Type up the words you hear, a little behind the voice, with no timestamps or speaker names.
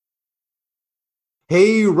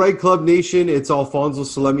Hey, Right Club Nation, it's Alfonso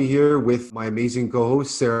Salemi here with my amazing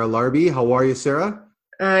co-host, Sarah Larby. How are you, Sarah?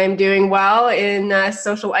 I'm doing well in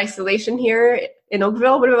social isolation here in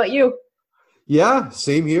Oakville. What about you? Yeah,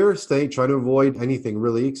 same here. Trying to avoid anything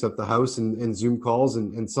really except the house and Zoom calls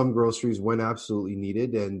and some groceries when absolutely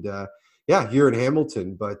needed. Yeah, here in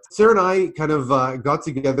Hamilton. But Sarah and I kind of got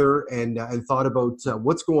together and thought about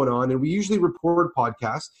what's going on. And we usually record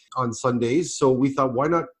podcasts on Sundays, so we thought, why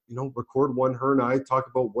not, record one? Her and I talk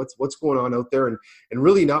about what's going on out there and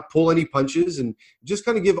really not pull any punches and just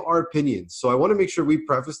kind of give our opinions. So I want to make sure we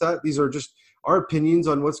preface that these are just our opinions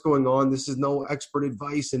on what's going on. This is no expert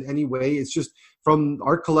advice in any way. It's just from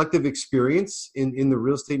our collective experience in the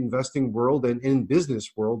real estate investing world and in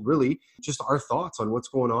business world, really, just our thoughts on what's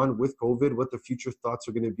going on with COVID, what the future thoughts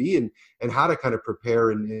are going to be, and how to kind of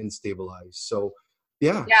prepare and stabilize. So,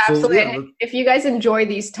 yeah. Yeah, So, absolutely. yeah. And if you guys enjoy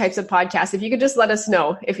these types of podcasts, if you could just let us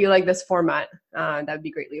know if you like this format, that would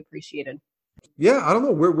be greatly appreciated. Yeah, I don't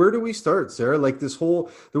know where do we start, Sarah? Like this whole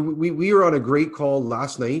we were on a great call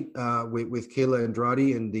last night with Kayla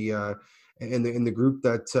Andrade and the group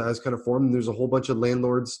that has kind of formed. There's a whole bunch of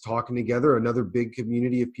landlords talking together, another big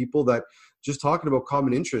community of people that just talking about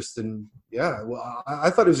common interests. And yeah, well, I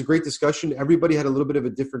thought it was a great discussion. Everybody had a little bit of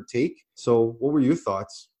a different take. So, what were your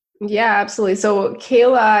thoughts? Yeah, absolutely. So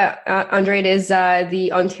Kayla Andrade is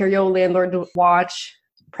the Ontario Landlord Watch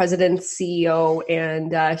president, CEO,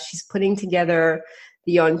 and she's putting together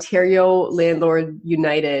the Ontario Landlord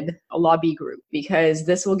United, a lobby group, because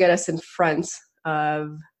this will get us in front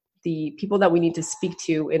of the people that we need to speak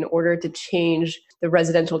to in order to change the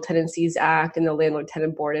Residential Tenancies Act and the Landlord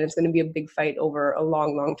Tenant Board. And it's going to be a big fight over a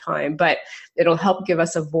long, long time, but it'll help give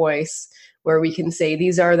us a voice where we can say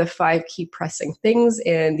these are the 5 key pressing things,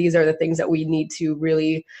 and these are the things that we need to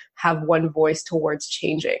really have one voice towards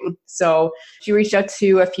changing. So she reached out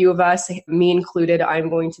to a few of us, me included. I'm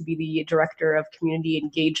going to be the director of community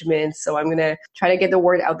engagement. So I'm going to try to get the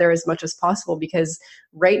word out there as much as possible, because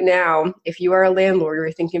right now, if you are a landlord or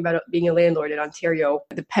you're thinking about being a landlord in Ontario,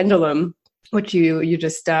 the pendulum, which you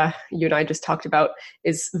and I just talked about,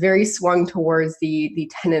 is very swung towards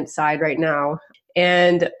the tenant side right now.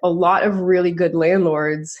 And a lot of really good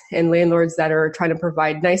landlords and landlords that are trying to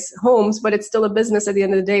provide nice homes, but it's still a business at the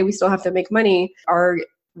end of the day, we still have to make money, are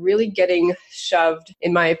really getting shoved,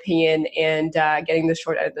 in my opinion, and getting the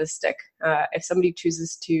short end of the stick. If somebody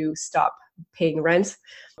chooses to stop paying rent,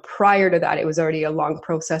 prior to that, it was already a long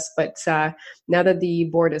process. But now that the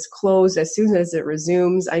board is closed, as soon as it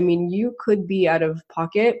resumes, I mean, you could be out of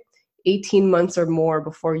pocket 18 months or more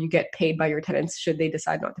before you get paid by your tenants should they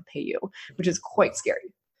decide not to pay you, which is quite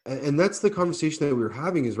scary. And that's the conversation that we were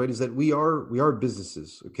having is that we are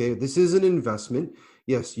businesses. Okay, this is an investment.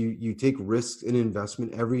 Yes, you take risks in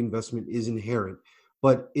investment. Every investment is inherent,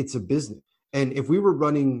 but it's a business. And if we were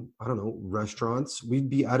running, I don't know, restaurants, we'd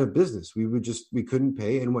be out of business. We couldn't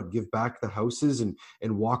pay and give back the houses and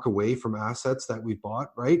walk away from assets that we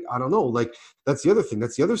bought, right? I don't know. Like that's the other thing.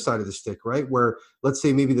 That's the other side of the stick, right? Where let's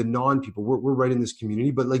say maybe the non-people, we're right in this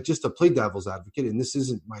community, but like just to play devil's advocate, and this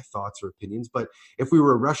isn't my thoughts or opinions, but if we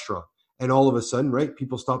were a restaurant and all of a sudden, right,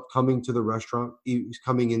 people stopped coming to the restaurant,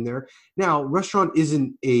 coming in there. Now, restaurant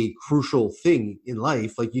isn't a crucial thing in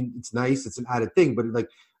life. Like it's nice, it's an added thing, but like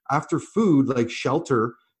after food, like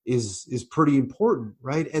shelter is pretty important,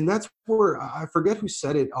 right? And that's where I forget who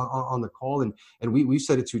said it on the call, and we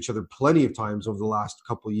said it to each other plenty of times over the last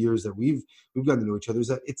couple of years that we've gotten to know each other. Is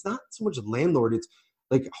that it's not so much a landlord, it's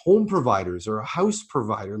like home providers or a house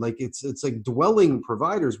provider. Like it's like dwelling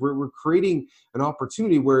providers where we're creating an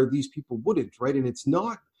opportunity where these people wouldn't, right? And it's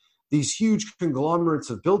not these huge conglomerates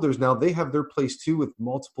of builders. Now they have their place too with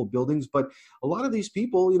multiple buildings, but a lot of these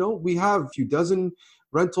people, we have a few dozen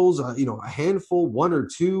rentals, a handful, one or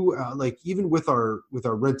two, like even with our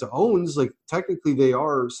rent to owns, like technically they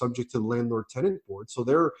are subject to the landlord tenant board. So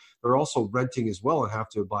they're also renting as well and have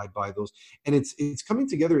to abide by those. And it's coming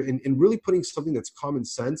together and really putting something that's common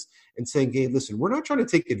sense and saying, hey, listen, we're not trying to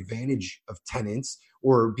take advantage of tenants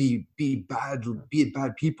or be bad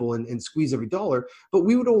people and squeeze every dollar, but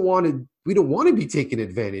we don't want to be taken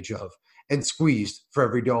advantage of and squeezed for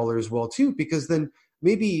every dollar as well too, because then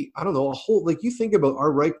maybe, I don't know, a whole, like you think about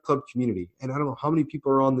our Right Club community, and I don't know how many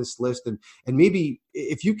people are on this list, and maybe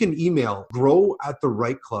if you can email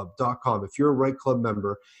grow@therightclub.com, if you're a Right Club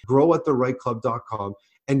member, grow@therightclub.com,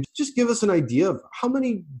 and just give us an idea of how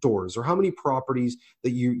many doors or how many properties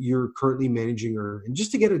that you're currently managing, and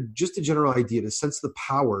just to get a general idea to sense the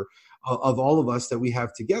power of all of us that we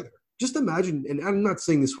have together. Just imagine, and I'm not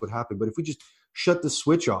saying this would happen, but if we just shut the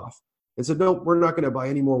switch off and said, no, we're not going to buy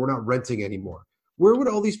anymore, we're not renting anymore, where would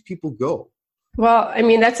all these people go? Well, I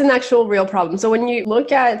mean, that's an actual real problem. So when you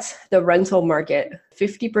look at the rental market,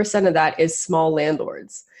 50% of that is small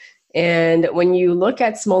landlords. And when you look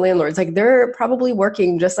at small landlords, like they're probably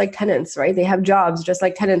working just like tenants, right? They have jobs just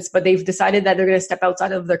like tenants, but they've decided that they're going to step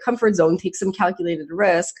outside of their comfort zone, take some calculated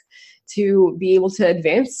risk to be able to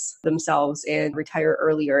advance themselves and retire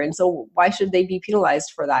earlier. And so why should they be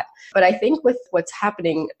penalized for that? But I think with what's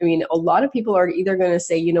happening, I mean, a lot of people are either going to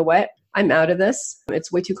say, you know what, I'm out of this.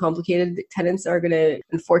 It's way too complicated. Tenants are going to,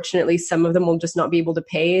 unfortunately, some of them will just not be able to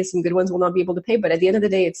pay. Some good ones will not be able to pay. But at the end of the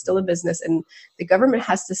day, it's still a business. And the government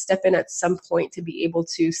has to step in at some point to be able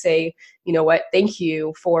to say, you know what, thank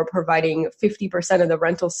you for providing 50% of the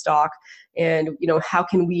rental stock. And, you know, how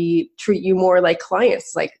can we treat you more like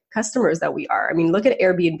clients, like customers that we are? I mean, look at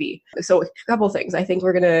Airbnb. So a couple of things. I think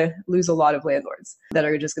we're going to lose a lot of landlords that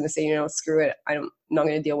are just going to say, you know, screw it. I'm not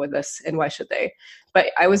going to deal with this. And why should they? But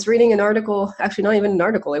I was reading an article, actually not even an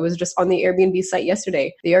article, it was just on the Airbnb site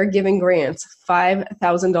yesterday. They are giving grants,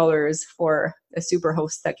 $5,000 for a super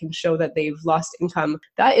host that can show that they've lost income.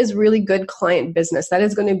 That is really good client business. That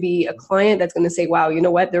is going to be a client that's going to say, wow, you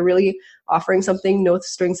know what? They're really offering something, no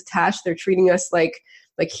strings attached. They're treating us like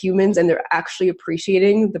humans, and they're actually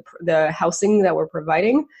appreciating the housing that we're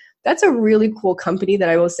providing. That's a really cool company that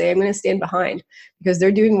I will say I'm going to stand behind, because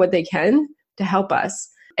they're doing what they can to help us.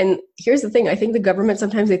 And here's the thing. I think the government,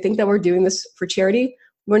 sometimes they think that we're doing this for charity.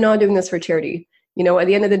 We're not doing this for charity. You know, at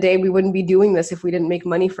the end of the day, we wouldn't be doing this if we didn't make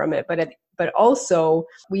money from it. But also,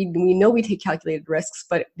 we know we take calculated risks,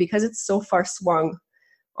 but because it's so far swung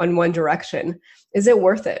on one direction, is it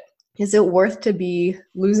worth it? Is it worth to be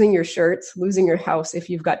losing your shirts, losing your house if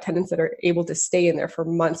you've got tenants that are able to stay in there for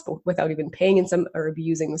months without even paying in some or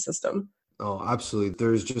abusing the system? Oh, absolutely.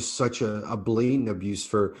 There's just such a blatant abuse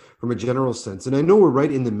from a general sense. And I know we're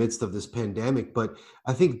right in the midst of this pandemic, but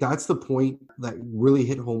I think that's the point that really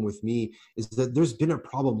hit home with me, is that there's been a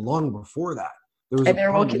problem long before that. There was a And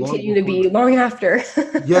there will problem long continue to before be that. long after.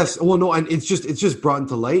 Yes. Well, no, and it's just brought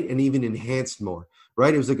into light and even enhanced more,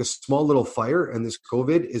 right? It was like a small little fire, and this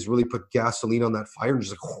COVID is really put gasoline on that fire and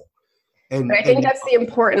just like, whew. But I think And that's the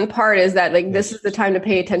important part, is that like this yes. is the time to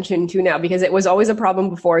pay attention to now, because it was always a problem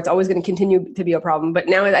before. It's always going to continue to be a problem. But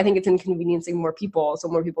now I think it's inconveniencing more people. So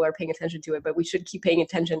more people are paying attention to it. But we should keep paying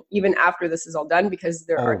attention even after this is all done, because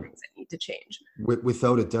there are Oh, things that need to change.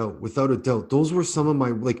 without a doubt, without a doubt, those were some of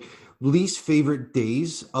my like least favorite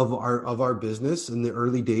days of our business in the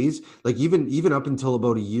early days. Like even up until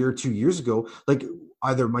about a year, 2 years ago, like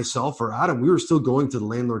either myself or Adam, we were still going to the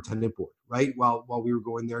landlord tenant board, right? While we were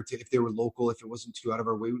going there to, if they were local, if it wasn't too out of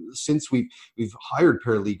our way. Since we've hired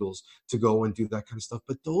paralegals to go and do that kind of stuff,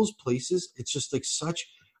 but those places, it's just like such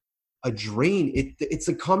a drain. It's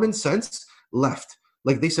a common sense left.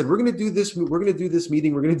 Like they said, we're going to do this. We're going to do this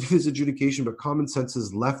meeting. We're going to do this adjudication. But common sense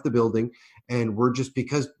has left the building, and we're just,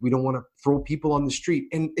 because we don't want to throw people on the street,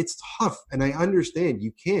 and it's tough. And I understand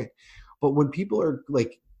you can't. But when people are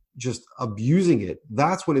like just abusing it,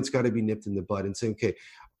 that's when it's got to be nipped in the bud and saying, okay,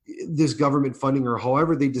 this government funding, or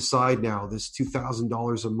however they decide now, this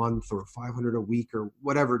 $2,000 a month or 500 a week or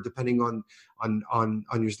whatever, depending on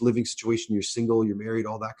your living situation, you're single, you're married,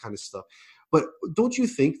 all that kind of stuff. But don't you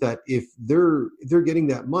think that if they're getting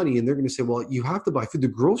that money and they're going to say, well, you have to buy food, the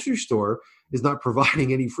grocery store is not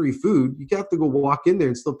providing any free food. You have to go walk in there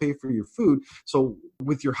and still pay for your food. So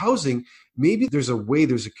with your housing, maybe there's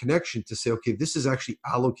a connection to say, okay, this is actually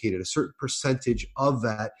allocated. A certain percentage of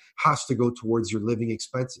that has to go towards your living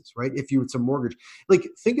expenses, right? If it's a mortgage, like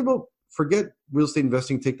think about, forget real estate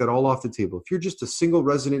investing, take that all off the table. If you're just a single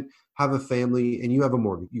resident, have a family, and you have a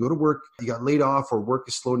mortgage, you go to work, you got laid off, or work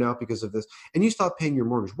is slowed down because of this, and you stop paying your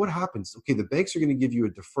mortgage, what happens? Okay, the banks are going to give you a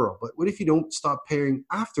deferral, but what if you don't stop paying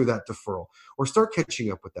after that deferral or start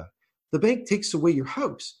catching up with that? The bank takes away your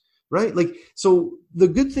house, right? Like, so the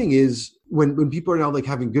good thing is when people are now like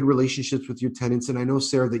having good relationships with your tenants, and I know,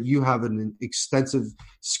 Sarah, that you have an extensive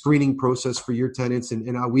screening process for your tenants,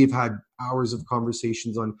 and we've had hours of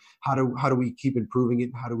conversations on how do we keep improving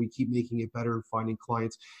it, how do we keep making it better and finding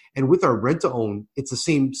clients. And with our rent to own, it's the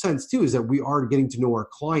same sense too, is that we are getting to know our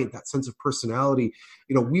client, that sense of personality.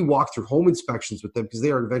 You know, we walk through home inspections with them because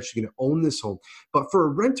they are eventually going to own this home. But for a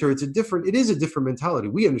renter, it is a different mentality.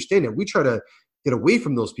 We understand it. We try to get away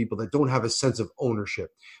from those people that don't have a sense of ownership.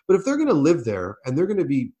 But if they're going to live there and they're going to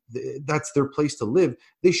be, that's their place to live,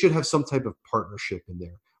 they should have some type of partnership in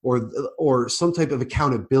there, or some type of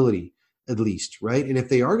accountability at least, right? And if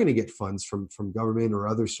they are going to get funds from government or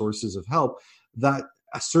other sources of help, that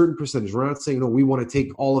a certain percentage, we're not saying, no, we want to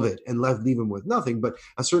take all of it and leave them with nothing, but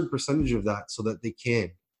a certain percentage of that so that they can,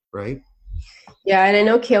 right? Yeah, and I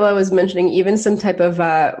know Kayla was mentioning even some type of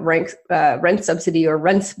rent subsidy or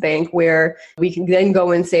rent bank where we can then go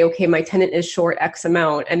and say, okay, my tenant is short X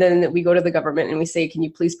amount. And then we go to the government and we say, can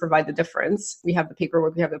you please provide the difference? We have the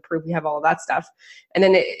paperwork, we have the proof, we have all of that stuff. And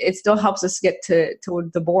then it still helps us get to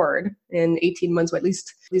the board in 18 months, at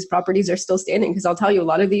least these properties are still standing. Because I'll tell you, a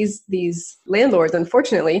lot of these landlords,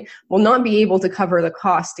 unfortunately, will not be able to cover the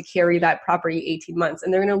cost to carry that property 18 months.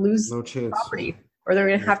 And they're going to lose No chance. property. Or they're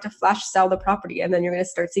going to have to flash sell the property. And then you're going to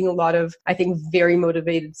start seeing a lot of, I think, very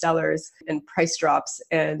motivated sellers and price drops.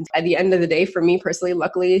 And at the end of the day, for me personally,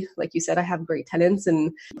 luckily, like you said, I have great tenants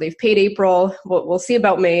and they've paid April. We'll see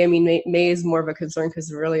about May. I mean, May is more of a concern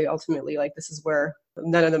because really ultimately, like, this is where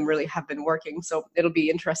none of them really have been working. So it'll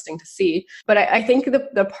be interesting to see. But I think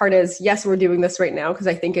the part is, yes, we're doing this right now because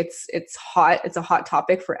I think it's hot. It's a hot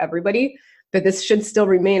topic for everybody. But this should still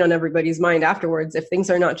remain on everybody's mind afterwards if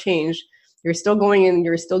things are not changed. You're still going in,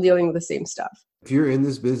 you're still dealing with the same stuff. If you're in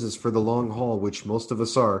this business for the long haul, which most of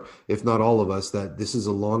us are, if not all of us, that this is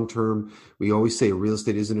a long-term, we always say real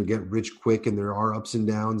estate isn't to get rich quick, and there are ups and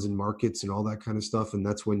downs in markets and all that kind of stuff. And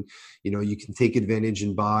that's when, you can take advantage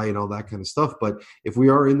and buy and all that kind of stuff. But if we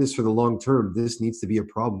are in this for the long term, this needs to be a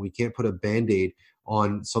problem. We can't put a Band-Aid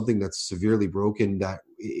on something that's severely broken, that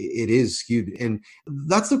it is skewed. And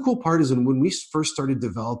that's the cool part, is when we first started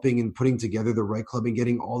developing and putting together the Right Club and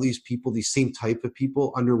getting all these people, these same type of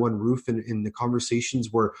people under one roof, and the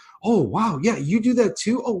conversations were, oh, wow, yeah, you do that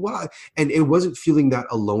too? Oh, wow. And it wasn't feeling that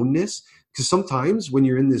aloneness. Because sometimes when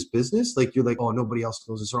you're in this business, like, you're like, oh, nobody else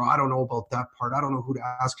knows this, or I don't know about that part, I don't know who to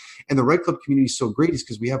ask. And the Right Club community is so great, is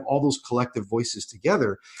because we have all those collective voices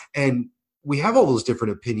together, and we have all those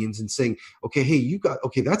different opinions, and saying, okay, hey,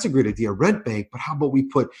 that's a great idea, rent bank, but how about we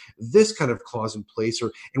put this kind of clause in place,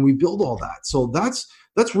 and we build all that. So that's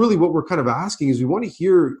really what we're kind of asking, is we want to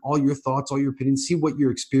hear all your thoughts, all your opinions, see what your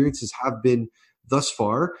experiences have been thus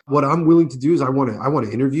far. What I'm willing to do is I want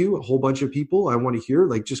to interview a whole bunch of people. I want to hear,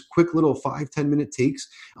 like, just quick little 5-10 minute takes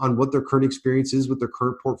on what their current experience is with their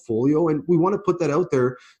current portfolio. And we want to put that out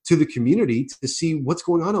there to the community to see what's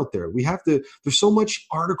going on out there. There's so much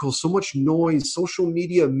articles, so much noise, social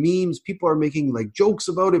media, memes. People are making like jokes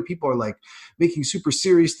about it. People are like making super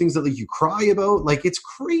serious things that like you cry about. Like, it's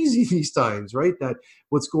crazy these times, right? That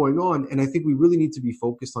what's going on. And I think we really need to be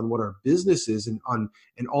focused on what our business is and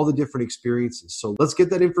all the different experiences. So let's get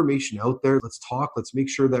that information out there. Let's talk. Let's make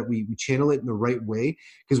sure that we channel it in the right way,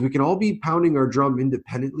 because we can all be pounding our drum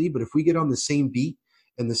independently. But if we get on the same beat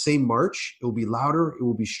and the same march, it will be louder, it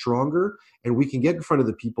will be stronger, and we can get in front of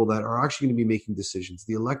the people that are actually going to be making decisions,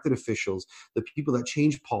 the elected officials, the people that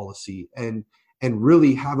change policy, and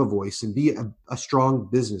really have a voice and be a strong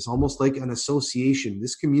business, almost like an association.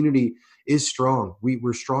 This community is strong.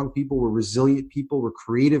 We're strong people. We're resilient people. We're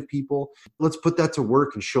creative people. Let's put that to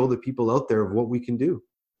work and show the people out there of what we can do.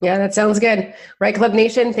 Yeah, that sounds good. Right Club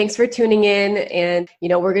Nation, thanks for tuning in. And,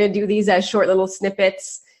 we're going to do these as short little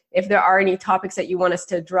snippets. If there are any topics that you want us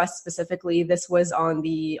to address specifically, this was on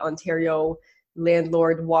the Ontario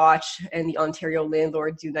Landlord Watch and the Ontario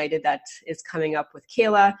Landlords United that is coming up with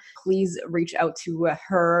Kayla. Please reach out to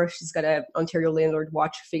her. She's got an Ontario Landlord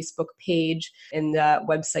Watch Facebook page and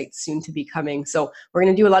website soon to be coming. So we're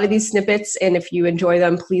going to do a lot of these snippets, and if you enjoy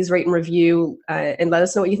them, please rate and review and let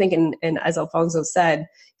us know what you think. And as Alfonso said,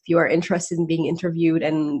 if you are interested in being interviewed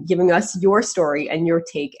and giving us your story and your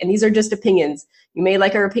take, and these are just opinions. You may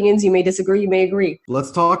like our opinions, you may disagree, you may agree. Let's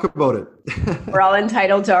talk about it. We're all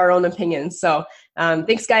entitled to our own opinions. So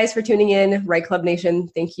thanks, guys, for tuning in. Right Club Nation,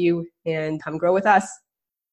 thank you, and come grow with us.